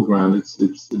that middle ground.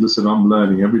 Listen, I'm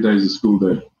learning. Every day is a school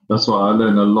day. That's why I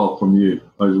learn a lot from you.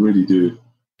 I really do.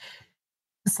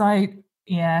 So,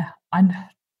 and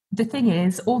the thing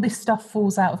is, all this stuff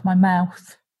falls out of my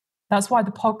mouth. That's why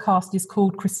the podcast is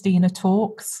called Christina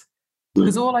Talks.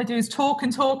 Because all I do is talk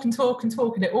and talk and talk and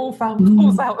talk, and it all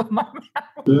falls out of my mouth.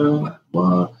 Yeah,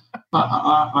 well,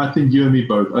 I think you and me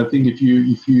both. I think if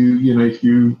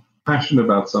you're passionate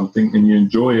about something and you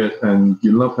enjoy it and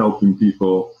you love helping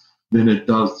people, then it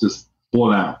does just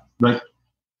fall out. Like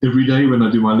every day when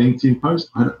I do my LinkedIn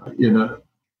post, again,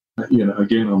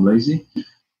 I'm lazy.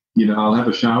 I'll have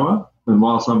a shower, and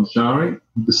whilst I'm showering,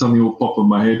 something will pop in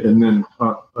my head, and then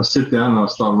I sit down and I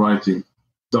start writing.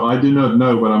 So I do not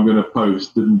know what I'm going to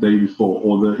post the day before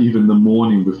or even the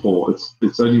morning before.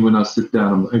 It's only when I sit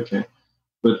down, I'm like, okay.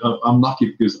 But I'm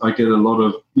lucky because I get a lot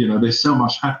of, there's so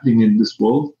much happening in this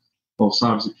world of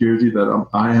cybersecurity that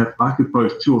I could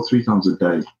post 2 or 3 times a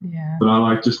day. Yeah. But I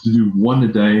like just to do one a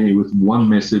day with one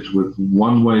message, with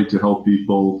one way to help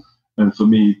people. And for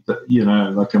me,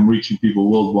 like I'm reaching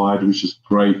people worldwide, which is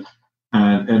great.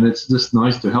 And it's just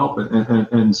nice to help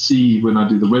and see when I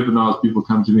do the webinars, people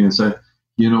come to me and say,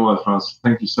 you know what, Frans,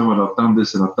 thank you so much. I've done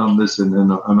this and I've done this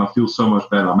and I feel so much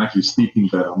better. I'm actually sleeping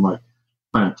better. I'm like,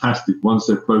 fantastic, one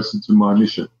step closer to my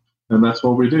mission. And that's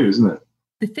what we do, isn't it?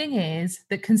 The thing is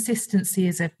that consistency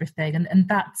is everything. And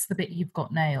that's the bit you've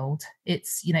got nailed.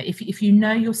 It's, if you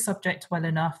know your subject well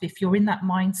enough, if you're in that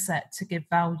mindset to give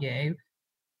value,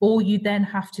 all you then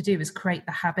have to do is create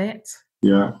the habit.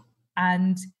 Yeah.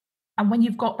 And when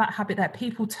you've got that habit there,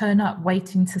 people turn up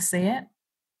waiting to see it.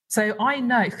 So I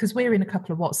know, because we're in a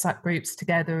couple of WhatsApp groups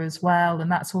together as well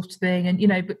and that sort of thing. And,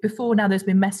 but before now there's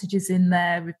been messages in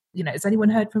there, has anyone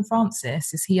heard from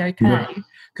Francis? Is he okay?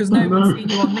 Because no one's seen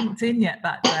you on LinkedIn yet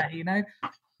that day,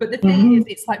 But the thing is,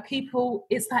 it's like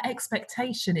it's that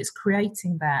expectation, it's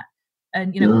creating that.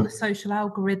 And, all the social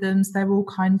algorithms, they're all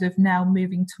kind of now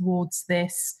moving towards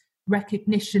this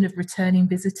recognition of returning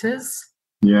visitors.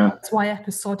 Yeah. That's why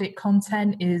episodic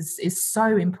content is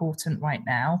so important right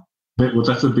now. Well,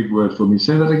 that's a big word for me.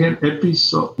 Say that again.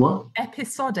 What?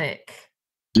 Episodic.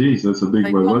 Jeez, that's a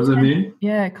big word. What does it mean?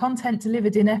 Yeah, content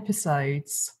delivered in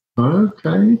episodes.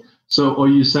 Okay. So are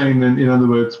you saying then, in other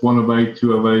words, 1 of 8,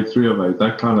 2 of 8, 3 of 8,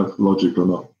 that kind of logic or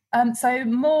not? So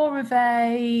more of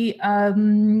a,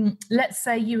 let's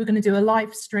say you were going to do a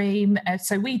live stream.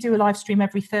 So we do a live stream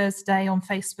every Thursday on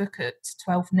Facebook at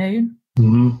 12 noon.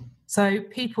 Mm-hmm. So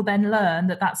people then learn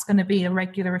that that's going to be a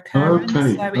regular occurrence.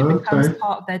 Okay. So it becomes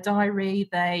part of their diary.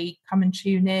 They come and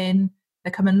tune in.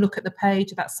 They come and look at the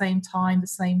page at that same time, the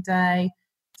same day.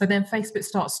 So then Facebook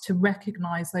starts to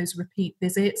recognize those repeat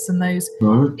visits and those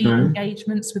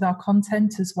engagements with our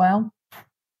content as well.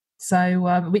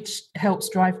 So which helps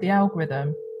drive the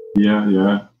algorithm.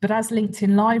 Yeah. But as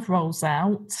LinkedIn Live rolls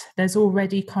out, there's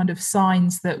already kind of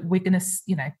signs that we're going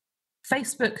to,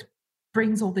 Facebook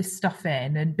brings all this stuff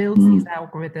in and builds these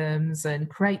algorithms and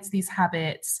creates these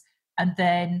habits, and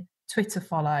then Twitter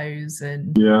follows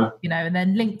and and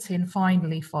then LinkedIn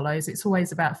finally follows. It's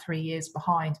always about 3 years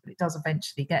behind, but it does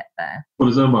eventually get there. Well,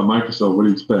 it's owned by Microsoft. What do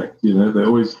you expect?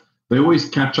 They always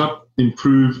catch up,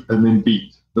 improve, and then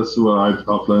beat. That's what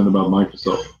I've learned about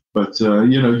Microsoft. But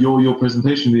your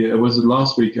presentation, was it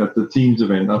last week at the Teams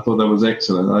event? I thought that was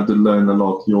excellent. I did learn a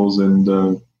lot. Yours and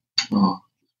I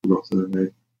forgot her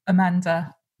name.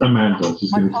 Amanda,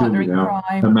 she's going to kill me now.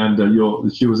 Crime. Amanda,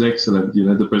 she was excellent.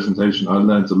 The presentation, I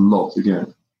learned a lot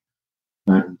again,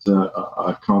 and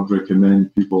I can't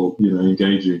recommend people,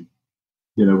 engaging,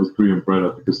 with Green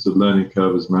Umbrella because the learning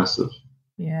curve is massive.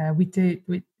 Yeah, we do.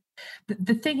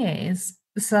 The thing is,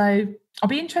 so I'll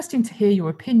be interested to hear your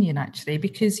opinion actually,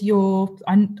 because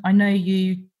I know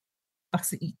you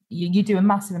do a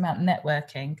massive amount of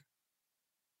networking.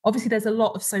 Obviously, there's a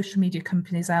lot of social media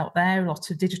companies out there, a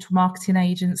lot of digital marketing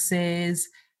agencies,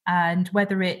 and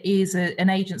whether it is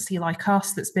an agency like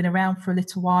us that's been around for a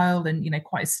little while and,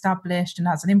 quite established and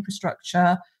has an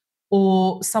infrastructure,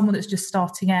 or someone that's just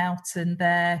starting out and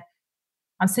they're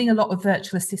I'm seeing a lot of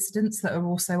virtual assistants that are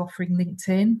also offering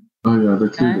LinkedIn. Oh yeah, they're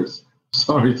clueless.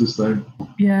 Sorry to say.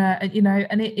 Yeah,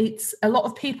 and it's a lot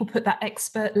of people put that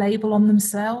expert label on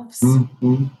themselves.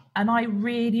 Mm-hmm. And I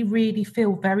really, really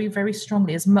feel very, very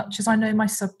strongly, as much as I know my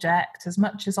subject, as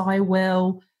much as I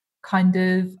will kind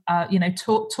of,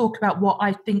 talk about what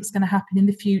I think is going to happen in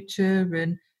the future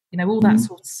and, all that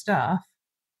sort of stuff,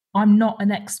 I'm not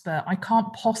an expert. I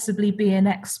can't possibly be an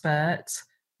expert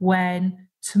when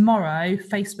tomorrow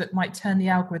Facebook might turn the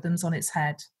algorithms on its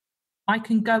head. I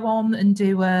can go on and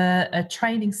do a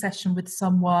training session with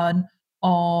someone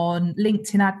on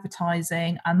LinkedIn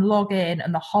advertising and log in,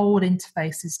 and the whole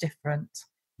interface is different,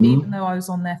 even though I was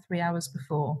on there 3 hours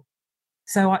before.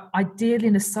 So I deal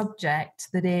in a subject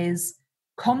that is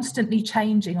constantly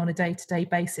changing on a day-to-day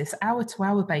basis,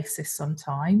 hour-to-hour basis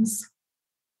sometimes,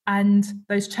 and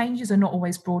those changes are not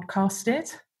always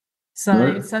broadcasted.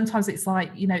 So sometimes it's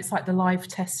like, it's like the live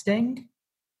testing.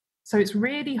 So it's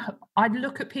really, I'd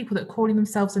look at people that are calling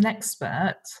themselves an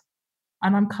expert,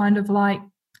 and I'm kind of like,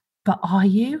 but are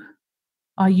you?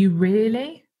 Are you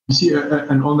really? You see,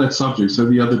 and on that subject, so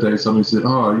the other day somebody said,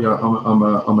 "Oh, yeah, I'm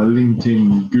a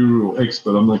LinkedIn guru or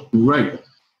expert." I'm like, great.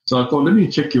 So I thought, let me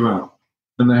check you out,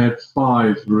 and they had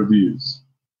 5 reviews,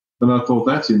 and I thought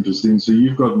that's interesting. So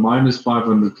you've got minus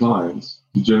 500 clients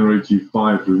to generate you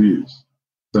 5 reviews.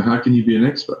 So how can you be an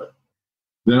expert?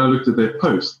 Then I looked at their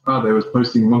post. They was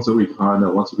posting once a week. Oh, no,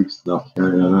 once a week's enough. Yeah,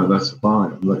 no, that's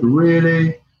fine. I'm like,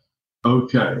 really?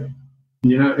 Okay.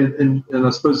 And I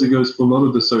suppose it goes for a lot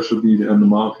of the social media and the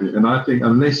marketing. And I think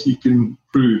unless you can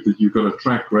prove that you've got a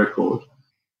track record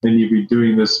and you've been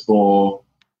doing this for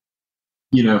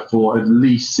at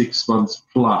least 6 months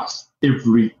plus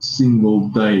every single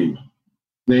day,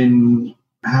 then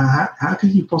how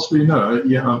can you possibly know?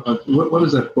 What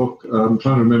is that book? I'm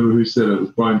trying to remember who said it. It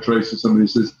was Brian Tracy. Somebody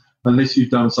says, unless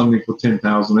you've done something for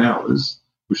 10,000 hours,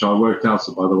 which I worked out,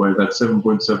 so by the way, that's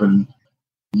 7.7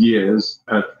 years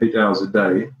at 8 hours a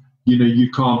day,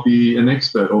 you can't be an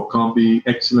expert or can't be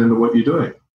excellent at what you're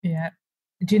doing. Yeah.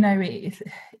 Do you know,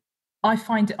 I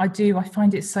find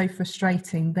it so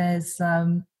frustrating. There's,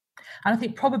 and I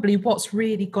think probably what's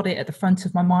really got it at the front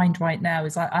of my mind right now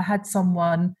is I had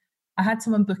someone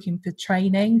booking for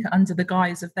training under the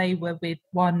guise of they were with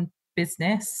one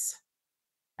business.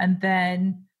 And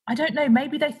then, I don't know,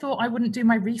 maybe they thought I wouldn't do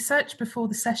my research before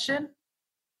the session.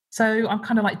 So I'm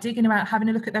kind of like digging around, having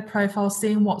a look at their profile,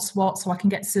 seeing what's what, so I can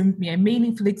get some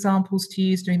meaningful examples to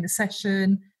use during the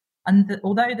session. And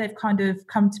although they've kind of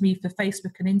come to me for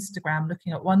Facebook and Instagram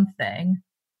looking at one thing,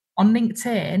 on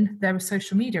LinkedIn, they're a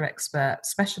social media expert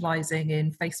specializing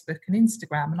in Facebook and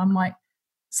Instagram. And I'm like,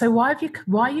 so why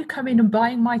are you coming and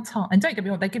buying my time? And don't get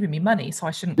me wrong, they're giving me money, so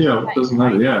I shouldn't. Yeah, it doesn't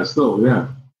matter. Yeah, still, yeah.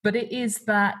 But it is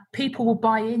that people will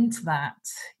buy into that,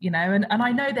 and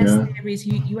I know there's theories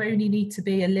you only need to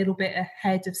be a little bit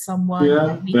ahead of someone,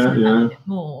 a bit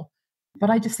more. But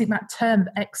I just think that term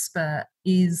expert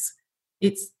the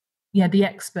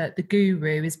expert, the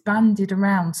guru is bandied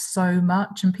around so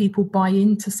much, and people buy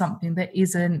into something that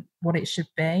isn't what it should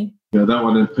be. Yeah, that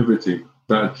one and pivoting,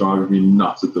 that drives me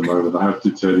nuts at the moment. I have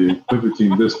to tell you,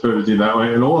 pivoting this, pivoting that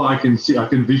way, and all I can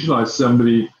visualize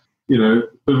somebody,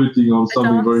 pivoting on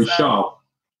something very sharp,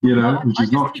 which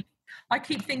is not. I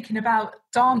keep thinking about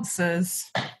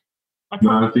dancers.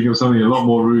 No, I think of something a lot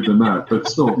more rude than that. But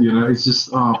still, it's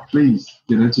just, please,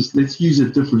 just let's use a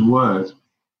different word,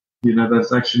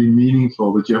 that's actually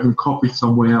meaningful, that you haven't copied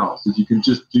somewhere else, that you can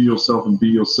just do yourself and be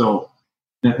yourself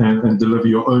and deliver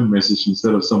your own message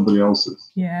instead of somebody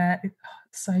else's. Yeah, it's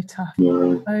so tough.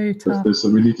 Yeah, so tough. So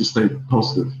we need to stay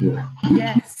positive. Yeah.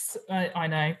 Yes, I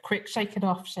know. Quick, shake it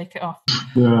off.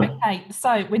 Yeah. Okay,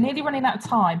 so we're nearly running out of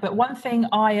time. But one thing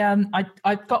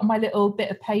I've got my little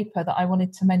bit of paper that I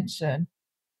wanted to mention.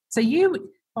 So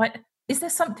is there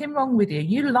something wrong with you?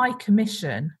 You like a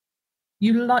mission.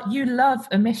 You love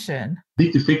a mission.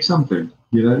 Need to fix something.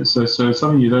 So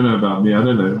something you don't know about me, I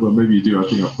don't know, well, maybe you do, I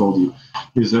think I've told you,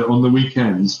 is that on the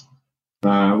weekends,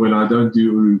 when I don't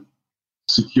do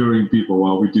securing people,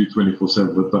 well, we do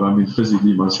 24/7, but I mean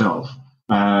physically myself.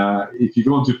 If you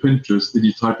go onto Pinterest and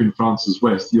you type in Francis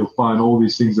West, you'll find all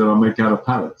these things that I make out of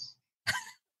pallets.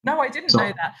 No, I didn't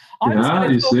know that. I was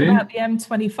going to talk about the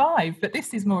M25, but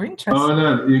this is more interesting. Oh,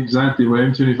 no, exactly. Well,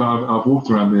 M25, I've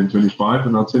walked around the M25,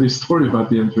 and I'll tell you a story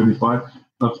about the M25.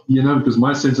 Because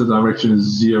my sense of direction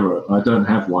is 0. I don't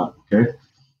have one, okay?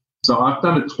 So I've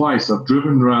done it twice. I've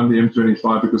driven around the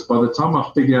M25 because by the time I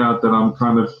figure out that I'm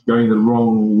kind of going the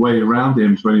wrong way around the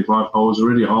M25, I was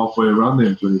already halfway around the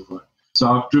M25.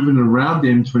 So I've driven around the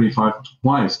M25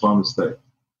 twice by mistake.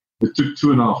 It took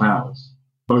 2.5 hours,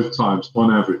 both times,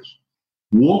 on average.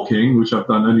 Walking, which I've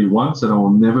done only once and I will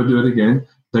never do it again,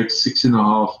 takes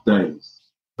 6.5 days.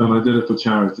 And I did it for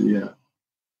charity, yeah.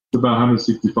 It's about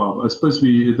 165. It's supposed to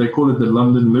be, they call it the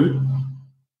London Loop.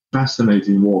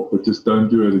 Fascinating walk, but just don't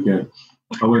do it again.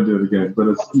 I won't do it again. But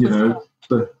it's, you know,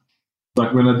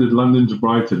 like when I did London to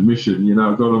Brighton mission, you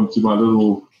know, I got onto my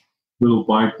little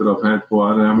bike that I've had for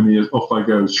I don't know how many years. Off I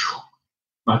go.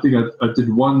 I think I did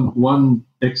one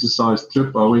exercise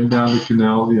trip. I went down the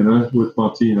canal, you know, with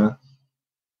Martina,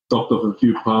 stopped off a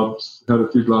few pubs, had a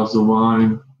few glasses of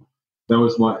wine. That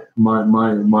was my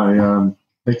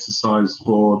exercise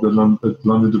for the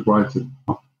London to Brighton.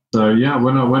 So yeah,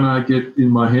 when I get in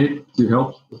my head to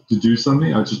help to do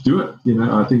something, I just do it. You know,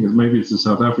 I think maybe it's the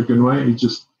South African way. It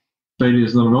just failure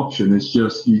is not an option. It's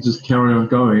just you just carry on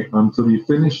going until you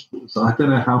finish. So I don't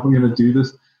know how I'm going to do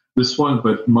this one,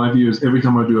 but my view is every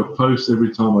time I do a post,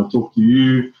 every time I talk to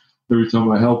you, every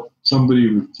time I help somebody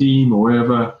with team or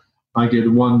whatever, I get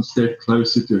one step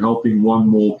closer to helping one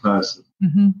more person.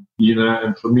 Mm-hmm. You know,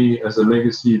 and for me as a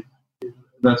legacy,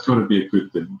 that's got to be a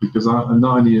good thing, because not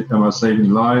only am I saving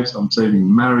lives, I'm saving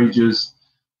marriages,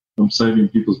 I'm saving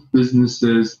people's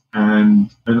businesses,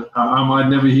 and I might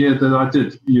never hear that I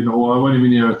did, you know, or I won't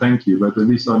even hear a thank you, but at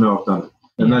least I know I've done it.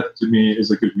 And that to me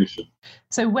is a good mission.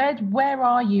 So where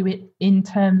are you in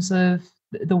terms of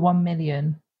the 1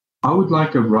 million? I would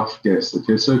like a rough guess.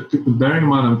 Okay, so bearing in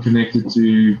mind I'm connected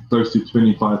to close to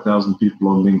 25,000 people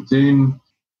on LinkedIn.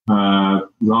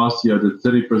 Last year I did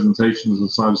 30 presentations on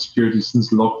cybersecurity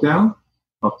since lockdown.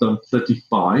 I've done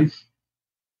 35.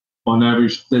 On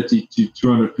average, 30 to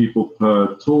 200 people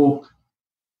per talk.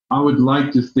 I would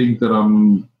like to think that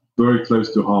I'm very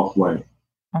close to halfway.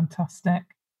 Fantastic.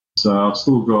 So I've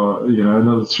still got, you know,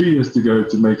 another 3 years to go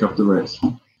to make up the rest.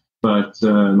 But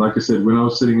like I said, when I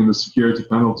was sitting in the security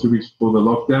panel 2 weeks before the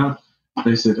lockdown,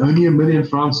 they said, only 1 million,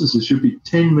 Francis, it should be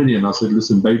 10 million. I said,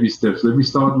 listen, baby steps. Let me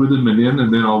start with 1 million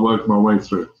and then I'll work my way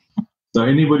through. So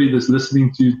anybody that's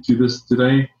listening to this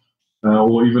today,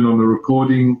 or even on the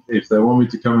recording, if they want me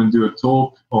to come and do a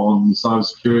talk on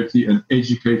cybersecurity and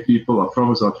educate people, I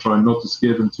promise I'll try not to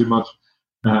scare them too much.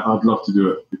 I'd love to do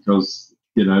it because,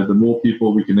 you know, the more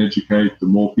people we can educate, the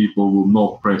more people will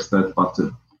not press that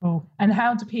button. Cool. And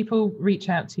how do people reach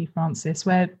out to you, Francis?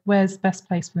 Where's the best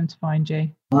place for them to find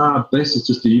you? Best is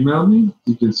just to email me.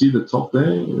 You can see the top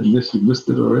there, unless you've missed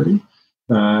it already.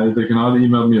 They can either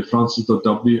email me at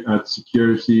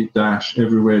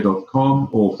francis.w@security-everywhere.com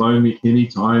or phone me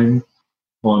anytime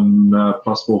on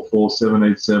 +44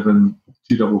 787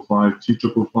 255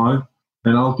 2555,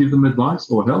 and I'll give them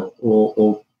advice or help,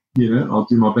 or you know, I'll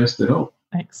do my best to help.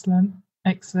 Excellent.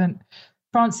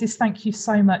 Francis, thank you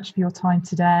so much for your time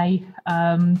today.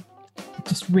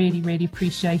 Just really, really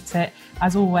appreciate it.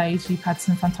 As always, you've had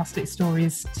some fantastic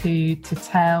stories to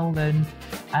tell and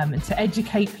to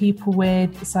educate people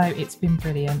with. So it's been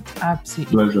brilliant.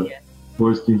 Absolutely pleasure. Brilliant.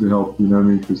 Always keen to help. You know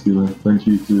me, Christina. Thank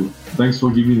you too. Thanks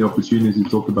for giving me the opportunity to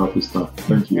talk about this stuff.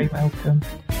 Thank you. You're very welcome.